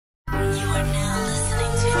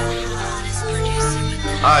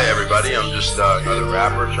Hi everybody, I'm just another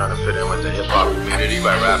rapper trying to fit in with the hip-hop community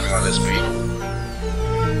by rapping on this beat.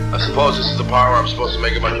 I suppose this is the part where I'm supposed to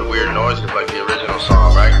make a bunch of weird noise, just like the original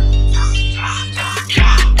song, right?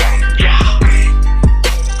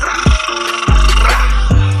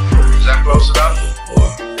 Is that close enough?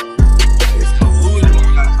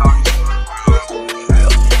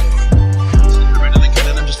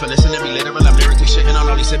 I'm just for listening to me literal. I'm lyrically shitting on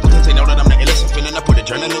all these simpletons. They know that I'm the illest. I'm feeling up with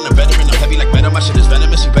adrenaline. I'm veteran. I'm heavy like metal. My shit is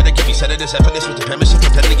venomous. You better give me set of this effortless with the penmanship.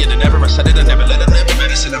 I'm deadly and never. I said it. I never let it live.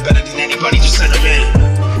 Medicine. I'm better than anybody. Just send them in.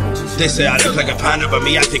 They say I look like a panda, but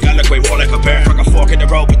me, I think I look way more like a bear. Fuck a fork in the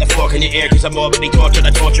road, put the fork in your ear, cause I'm morbidly tortured, I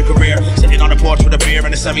torture career. Sitting on the porch with a beer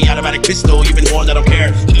and a semi-automatic pistol, you've been warned I don't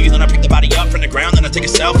care. So you then I pick the body up from the ground, then I take a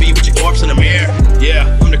selfie with your corpse in the mirror. Yeah,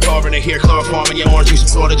 I'm the coroner here, chloroform in your orange juice,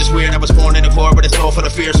 sorta just weird. I was born in the poor, but it's all for the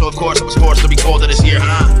fear, so of course I was forced to be colder this year,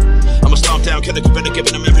 I'm a stomp down killer, better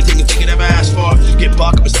giving them everything that they could ever ask for. Get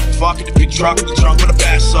buck, I'm a fuck in the big truck, the trunk with a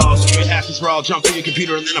fast saw. So your asses raw, jump through your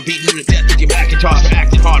computer and then I'm beating you to death with your Macintosh for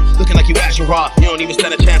acting hard, looking like you ass your raw. You don't even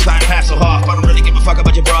stand a chance, I ain't pass so hard. I don't really give a fuck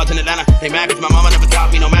about your broads in Atlanta. They mad cause my mama never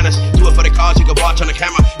taught me no manners. Do it for the cause, you can watch on the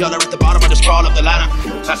camera. Y'all are at the bottom, I just crawl up the ladder.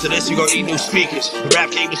 After this, you gon' need new speakers. The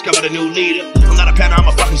rap game discovered a new leader. I'm not a panda, I'm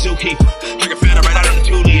a fucking zookeeper. Drink a Fanta right out of the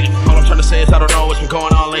 2-liter. All I'm trying to say is I don't know what's been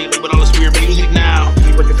going on lately with all this weird music now. If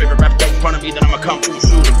you break your favorite rap in front of me, then I'ma come through and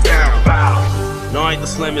shoot it down. Bow. No, I ain't the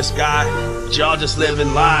slimmest guy, but y'all just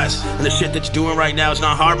living lies. And the shit that you're doing right now is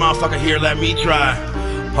not hard, motherfucker, here, let me try.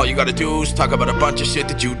 All you gotta do is talk about a bunch of shit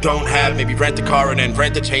that you don't have. Maybe rent a car and then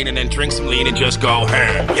rent a chain and then drink some lean and just go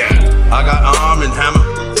ham. Yeah, I got arm and hammer.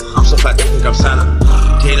 I'm so fat, they think I'm Santa.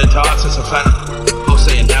 Tater tots and some fanta. Oh,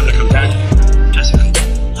 saying damn, look, I'm Danny. Jessica,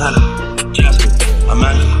 Hannah, Jasmine,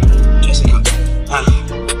 Amanda. Jessica,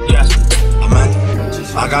 Hannah, Jasmine, Amanda.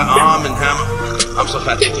 I got arm and hammer. I'm so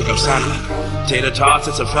fat, they think I'm Santa. Tater tots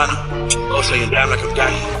and some fanta. Oh, saying damn, like I'm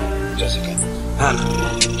Danny. Jessica, Hannah,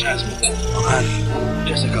 Jasmine, Amanda.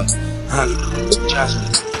 Jessica, Hannah,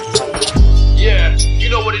 Jasmine. Yeah, you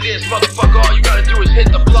know what it is, motherfucker. All you gotta do is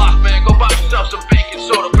hit the block, man. Go buy yourself some baking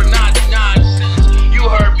soda for $99.